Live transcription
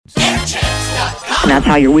And that's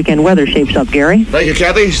how your weekend weather shapes up, Gary. Thank you,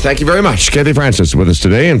 Kathy. Thank you very much. Kathy Francis with us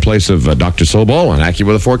today in place of Dr. Sobol on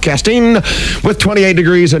AccuWeather forecasting with 28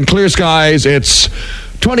 degrees and clear skies. It's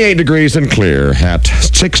 28 degrees and clear at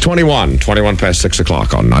 6:21, 21 past 6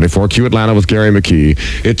 o'clock on 94Q Atlanta with Gary McKee.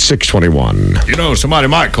 It's 6:21. You know, somebody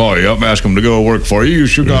might call you up and ask them to go work for you. You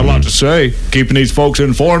sure got a lot to say. Keeping these folks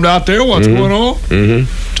informed out there, what's going on.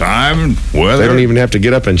 Time, weather. They don't even have to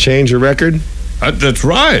get up and change a record. That's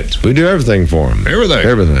right. We do everything for them.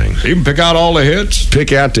 Everything. Even pick out all the hits.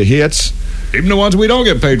 Pick out the hits. Even the ones we don't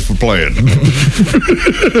get paid for playing.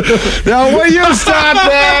 Now, will you stop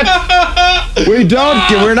that? We're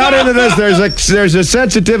not into this. There's a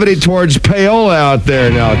sensitivity towards payola out there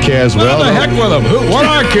now, Caswell. Well, the heck with them. What do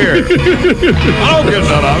I care? I don't get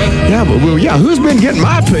none of it. Yeah, but who's been getting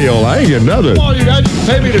my payola? I ain't getting nothing. Come on, you guys,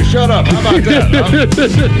 pay me to shut up. How about that, huh?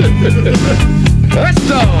 Let's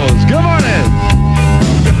those. Good morning.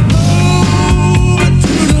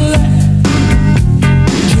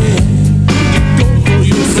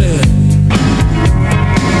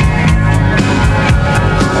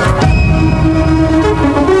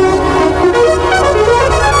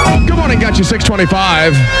 Got you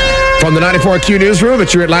 625 from the 94Q Newsroom.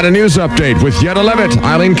 It's your Atlanta News Update with Yetta Levitt,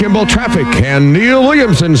 Eileen Kimball, Traffic, and Neil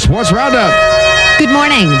Williamson, Sports Roundup. Good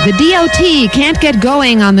morning. The DOT can't get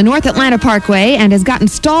going on the North Atlanta Parkway and has gotten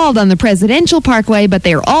stalled on the Presidential Parkway, but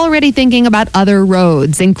they're already thinking about other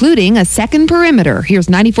roads, including a second perimeter. Here's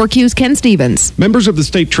 94Q's Ken Stevens. Members of the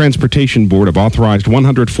State Transportation Board have authorized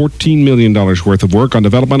 $114 million worth of work on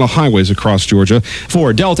developmental highways across Georgia.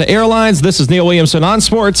 For Delta Airlines, this is Neil Williamson on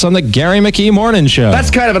sports on the Gary McKee Morning Show.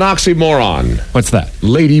 That's kind of an oxymoron. What's that?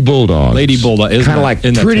 Lady Bulldogs. Lady Bulldog. Kind of like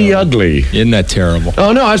pretty ugly. Isn't that terrible?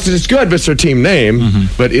 Oh, no, it's good, but it's their team name.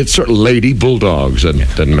 But it's sort of Lady Bulldogs. And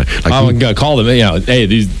I would call them, hey,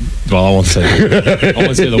 these, well, I won't say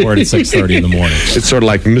the word at 6:30 in the morning. It's sort of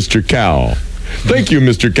like Mr. Cow. Thank you,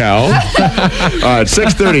 Mr. Cow. All right,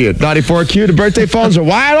 6:30 at 94Q. The birthday phones are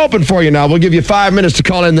wide open for you now. We'll give you 5 minutes to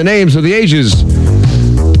call in the names of the ages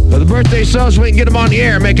of the birthday songs so we can get them on the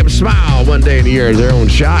air and make them smile one day in the year. Their own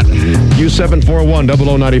shot.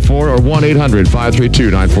 U741-0094 or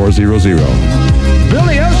 1-800-532-9400.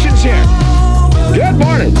 Billy Ocean's here. Good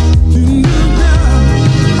morning.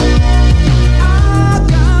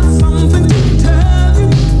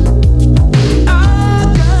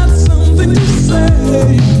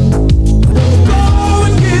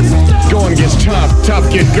 Going gets tough.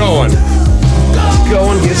 Tough get going.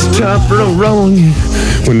 Going gets tough for the rowing.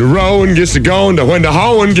 When the rowing gets to going, when the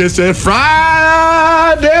hoeing gets to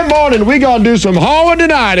Friday morning, we gonna do some hoeing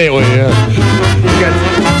tonight, ain't we? We got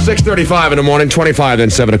 6:35 in the morning, 25 then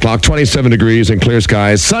 7 o'clock, 27 degrees and clear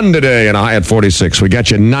skies. Sun today and a high at 46. We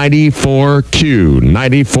got you 94Q,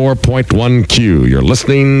 94.1Q. You're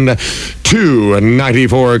listening to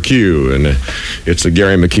 94Q, and it's the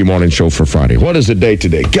Gary McKee Morning Show for Friday. What is the date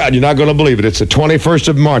today? God, you're not going to believe it. It's the 21st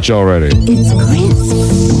of March already. It's crisp.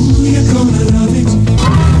 You're gonna love it.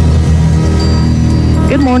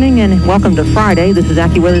 Good morning and welcome to Friday. This is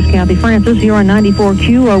AccuWeather's Kathy Francis here on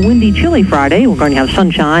 94Q, a windy, chilly Friday. We're going to have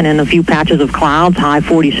sunshine and a few patches of clouds, high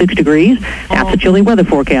 46 degrees. That's the chilly weather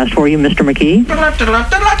forecast for you, Mr. McKee.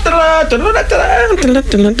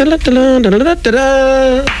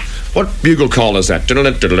 What bugle call is that? I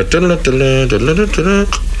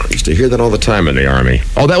used to hear that all the time in the Army.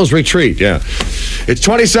 Oh, that was retreat, yeah. It's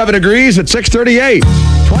 27 degrees at 6:38.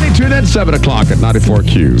 22 then 7 o'clock at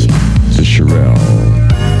 94Q. This is Sherelle.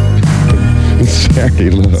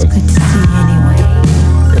 Saturday Love. It's good to see you anyway.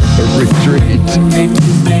 Retreat.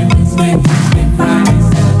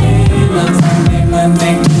 When I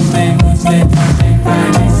think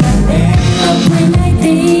about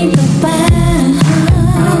you,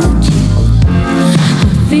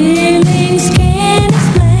 my feelings can't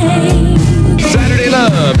explain.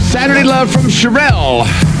 Saturday Love from Sherelle.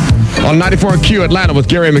 On 94Q Atlanta with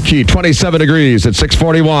Gary McKee, 27 degrees at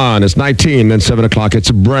 6:41. It's 19, then 7 o'clock. It's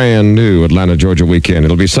a brand new Atlanta, Georgia weekend.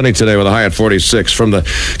 It'll be sunny today with a high at 46. From the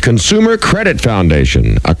Consumer Credit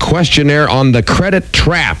Foundation, a questionnaire on the credit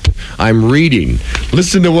trap. I'm reading.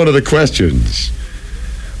 Listen to one of the questions.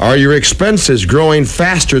 Are your expenses growing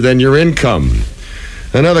faster than your income?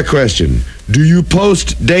 Another question. Do you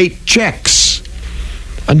post-date checks?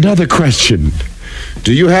 Another question.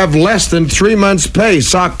 Do you have less than 3 months' pay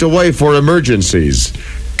socked away for emergencies?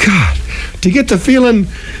 God, do you get the feeling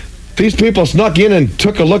these people snuck in and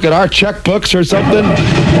took a look at our checkbooks or something?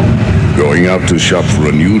 Going out to shop for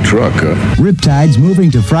a new truck, huh? Riptide's moving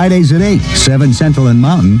to Fridays at 8, 7 Central and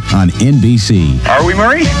Mountain on NBC. Are we,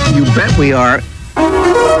 Murray? You bet we are.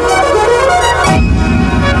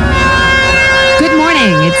 Good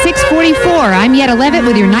morning. It's 6:44. I'm Yetta Levitt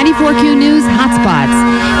with your 94Q News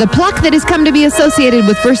Hotspots. The pluck that has come to be associated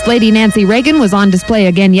with First Lady Nancy Reagan was on display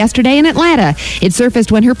again yesterday in Atlanta. It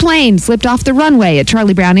surfaced when her plane slipped off the runway at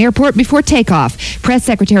Charlie Brown Airport before takeoff. Press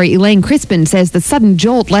Secretary Elaine Crispin says the sudden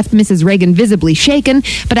jolt left Mrs. Reagan visibly shaken,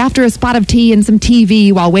 but after a spot of tea and some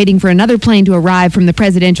TV while waiting for another plane to arrive from the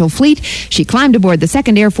presidential fleet, she climbed aboard the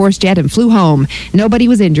 2nd Air Force jet and flew home. Nobody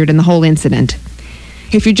was injured in the whole incident.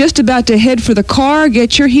 If you're just about to head for the car,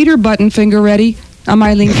 get your heater button finger ready. I'm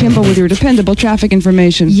Eileen Kimball with your dependable traffic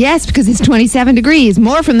information. Yes, because it's 27 degrees.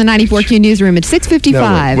 More from the 94Q newsroom at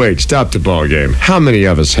 6:55. No, wait, stop the ball game. How many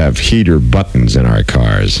of us have heater buttons in our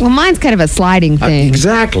cars? Well, mine's kind of a sliding thing.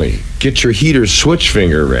 Exactly. Get your heater switch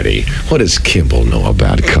finger ready. What does Kimball know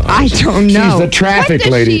about cars? I don't know. She's the traffic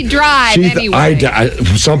what lady. What does she drive anyway?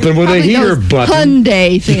 Something with Probably a heater those button.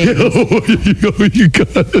 Hyundai things. You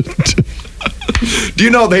got it. Do you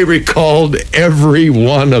know they recalled every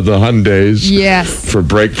one of the Hyundais? Yes. For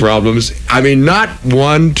brake problems? I mean, not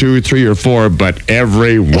 1, 2, 3, or 4, but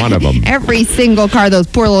every one of them. Every single car those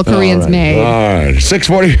poor little Koreans made. All right.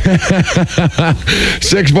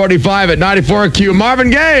 6:45 at 94Q. Marvin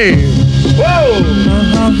Gaye. Whoa!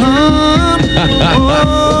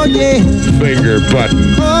 Oh, yeah. Finger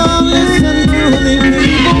button. Oh, listen to the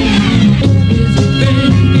people.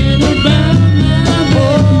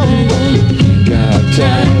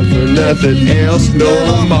 Time for nothing else no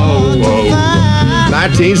more.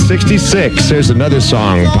 1966. There's another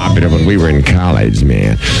song popular when we were in college,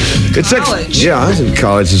 man. College? Yeah, I was in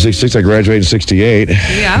college in 66. I graduated in 68.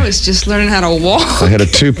 Yeah, I was just learning how to walk. I had a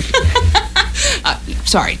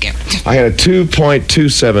Sorry, Gary. I had a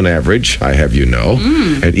 2.27 average, I have you know,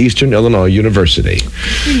 at Eastern Illinois University.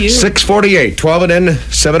 6:48, 12 and then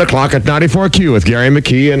 7 o'clock at 94Q with Gary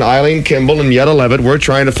McKee and Eileen Kimball and Yetta Levitt. We're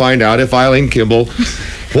trying to find out if Eileen Kimball,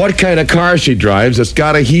 what kind of car she drives that's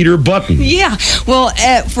got a heater button. Yeah, well,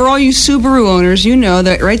 for all you Subaru owners, you know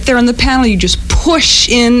that right there on the panel, you just push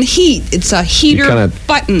in heat. It's a heater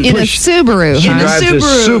button. In a Subaru. She drives a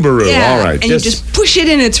Subaru. Yeah, All right. and you just push it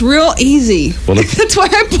in. It's real easy. Well, that's why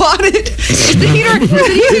I bought it. If the heater, work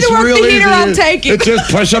the heater, I'll take it. It's just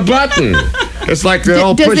push a button. It's like the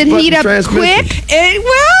old Does push it button heat up transmission. quick?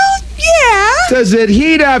 Well, yeah. Does it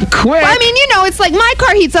heat up quick? Well, I mean, it's like my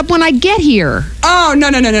car heats up when I get here. Oh, no.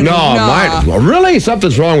 No, mine. Well, really?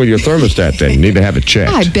 Something's wrong with your thermostat then. You need to have it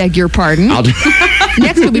checked. I beg your pardon.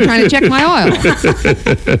 Next, we'll be trying to check my oil.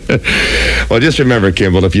 Well, just remember,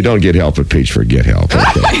 Kimball, if you don't get help at Peach, forget help.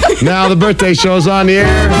 Okay. Now the birthday show's on the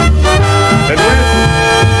air. And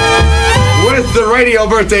with the radio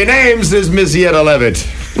birthday names is Miss Yetta Levitt.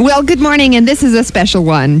 Well, good morning, and this is a special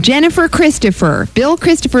one. Jennifer Christopher. Bill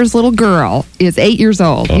Christopher's little girl is 8 years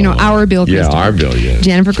old. You know, our Bill Christopher. Yeah, our Bill, yeah.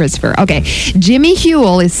 Jennifer Christopher. Okay. Jimmy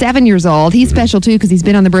Hewell is 7 years old. He's special, too, because he's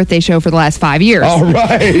been on the birthday show for the last 5 years. All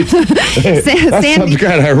right. That's some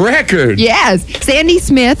kind of record. Yes. Sandy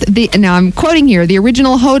Smith, now I'm quoting here, the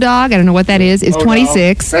original Ho Dog, I don't know what that is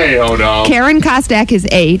 26. Hey, Ho Dog. Karen Kostak is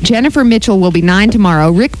 8. Jennifer Mitchell will be 9 tomorrow.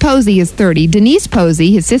 Rick Posey is 30. Denise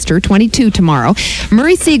Posey, his sister, 22 tomorrow.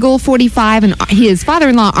 Murray Siegel, 45, and his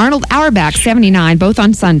father-in-law, Arnold Auerbach, 79, both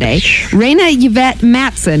on Sunday. Raina Yvette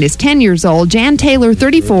Matson is 10 years old. Jan Taylor,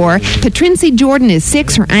 34. Patrincy Jordan is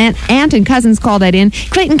 6. Her aunt and cousins call that in.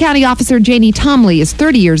 Clayton County Officer Janie Tomley is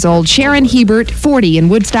 30 years old. Sharon Hebert, 40 in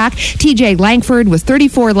Woodstock. TJ Langford was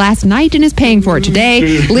 34 last night and is paying for it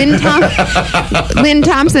today. Lynn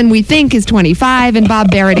Thompson, we think, is 25, and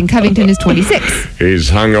Bob Barrett in Covington is 26.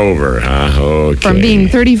 He's hungover, huh? Okay. From being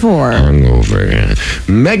 34. Hungover, yeah.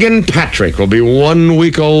 Megan Patrick will be 1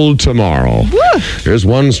 week old tomorrow. Woo! Here's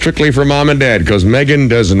one strictly for Mom and Dad, because Megan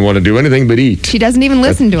doesn't want to do anything but eat. She doesn't even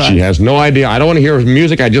listen to us. She has no idea. I don't want to hear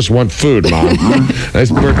music. I just want food, Mom.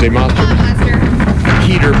 Nice birthday, Monster.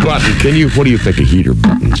 Heater button. What do you think of heater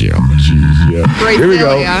buttons, Joe? Jeez, yeah. Great Here we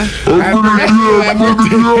go. Yeah. Get the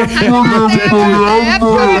fever.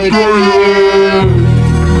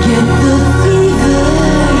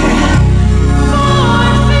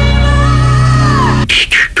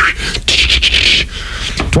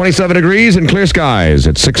 27 degrees and clear skies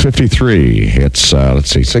at 6:53. It's,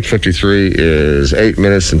 6:53 is 8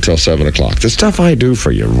 minutes until 7 o'clock. The stuff I do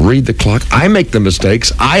for you, read the clock. I make the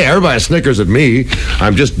mistakes. Everybody snickers at me.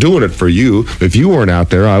 I'm just doing it for you. If you weren't out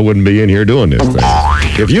there, I wouldn't be in here doing this thing.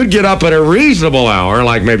 If you'd get up at a reasonable hour,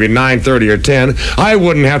 like maybe 9:30 or 10, I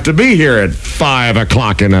wouldn't have to be here at 5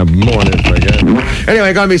 o'clock in the morning.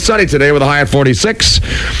 Anyway, going to be sunny today with a high at 46.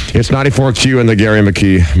 It's 94Q in the Gary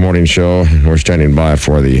McKee Morning Show. We're standing by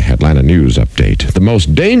for the Atlanta News Update. The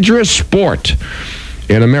most dangerous sport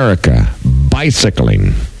in America,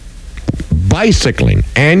 bicycling. Bicycling.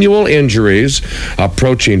 Annual injuries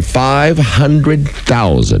approaching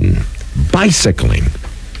 500,000. Bicycling.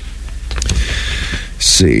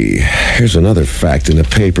 See, here's another fact in the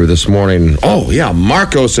paper this morning. Oh, yeah,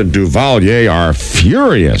 Marcos and Duvalier are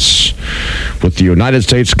furious with the United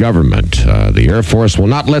States government. The Air Force will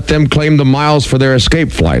not let them claim the miles for their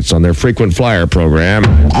escape flights on their frequent flyer program.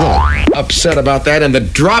 Really upset about that and the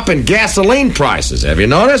drop in gasoline prices. Have you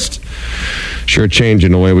noticed? Sure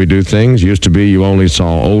changing the way we do things. Used to be you only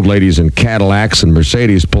saw old ladies in Cadillacs and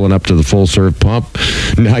Mercedes pulling up to the full-serve pump.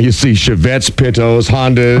 Now you see Chevettes, Pintos,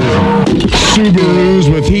 Hondas,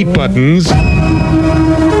 Subarus with heat buttons. Good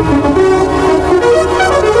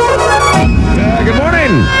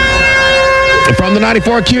morning. From the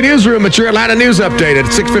 94Q Newsroom, it's your Atlanta News Update at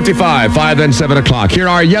 6:55, 5 then 7 o'clock. Here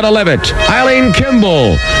are Yetta Levitt, Eileen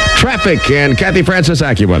Kimball, traffic, and Kathy Francis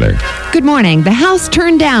AccuWeather. Good morning. The House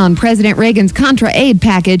turned down President Reagan's Contra aid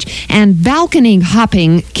package, and balcony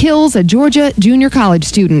hopping kills a Georgia junior college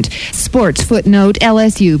student. Sports footnote,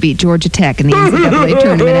 LSU beat Georgia Tech in the NCAA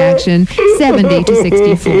tournament action,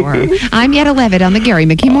 70-64. I'm Yetta Levitt on the Gary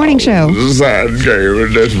McKee Morning Show. Sad game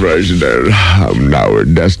of desperation. I'm now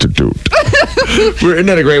destitute. Isn't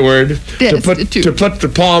that a great word? Destitute. To put the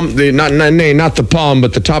palm, not the palm,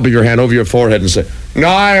 but the top of your hand over your forehead and say, "No,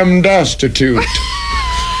 I am destitute."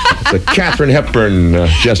 The Katharine Hepburn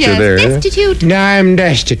gesture there. Destitute. No, I'm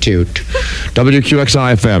destitute.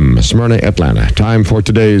 WQXI-FM, Smyrna, Atlanta. Time for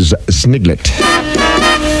today's Sniglet.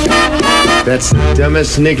 That's the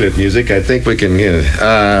dumbest Sniglet music I think we can get.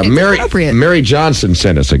 Mary Johnson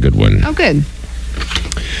sent us a good one. Oh, good.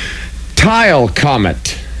 Tile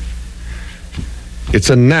comet. It's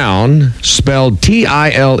a noun spelled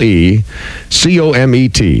T-I-L-E-C-O-M-E-T.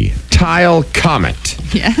 Tile comet.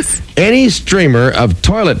 Yes. Any streamer of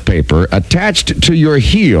toilet paper attached to your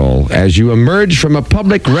heel as you emerge from a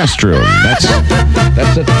public restroom. That's a.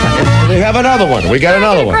 We have another one. We got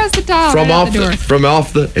another one. Across the tile, From off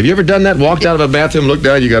the. Have you ever done that? Walked out of a bathroom, looked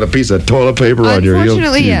down, you got a piece of toilet paper on your heel.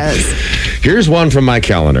 Unfortunately, yes. Here's one from my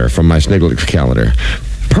calendar, from my Sniglet calendar.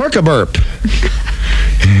 Perkaburp.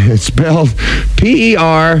 It's spelled P-E-R-C-U-B-U-R-P.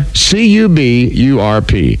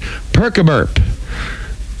 Perkaburp.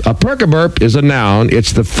 A perkaburp is a noun.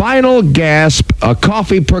 It's the final gasp a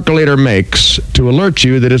coffee percolator makes to alert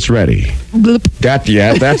you that it's ready. Bloop.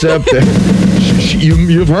 That's up there.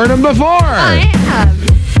 You've heard them before. I have.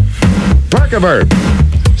 Perkaburp.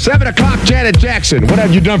 7 o'clock, Janet Jackson. What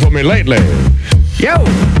have you done for me lately? Yo.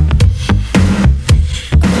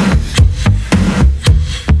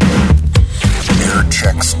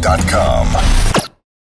 Airchecks.com.